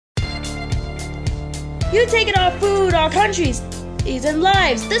You've taken our food, our countries, and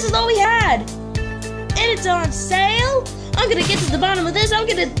lives. This is all we had. And it's on sale? I'm gonna get to the bottom of this. I'm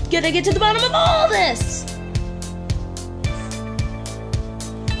gonna get to the bottom of all this.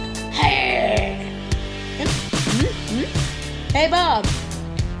 Hey, Bob.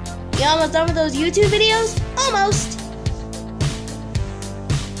 You almost done with those YouTube videos? Almost.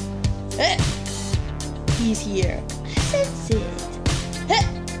 He's here. That's it.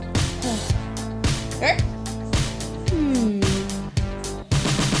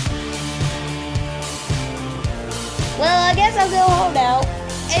 Well, I guess I'll go home now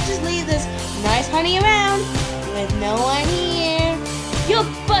and just leave this nice honey around with no one here. You're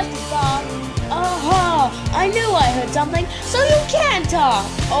busted, Bob. I knew I heard something. So you can talk.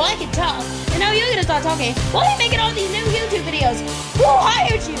 Oh, I can talk. And now you're gonna start talking. Why are you making all these new YouTube videos? Who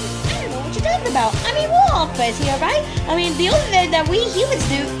hired you? I don't know what you're talking about. I mean, we're all friends here, right? I mean, the only thing that we humans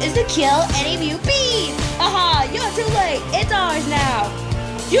do is to kill any of you bees. You're too late. It's ours now.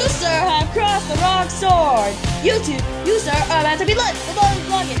 You, sir, have crossed the wrong sword. You sir, are about to be lit with all this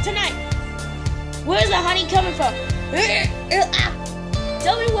luggage tonight. Where's the honey coming from?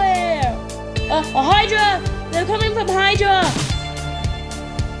 Tell me where. A Hydra. They're coming from Hydra.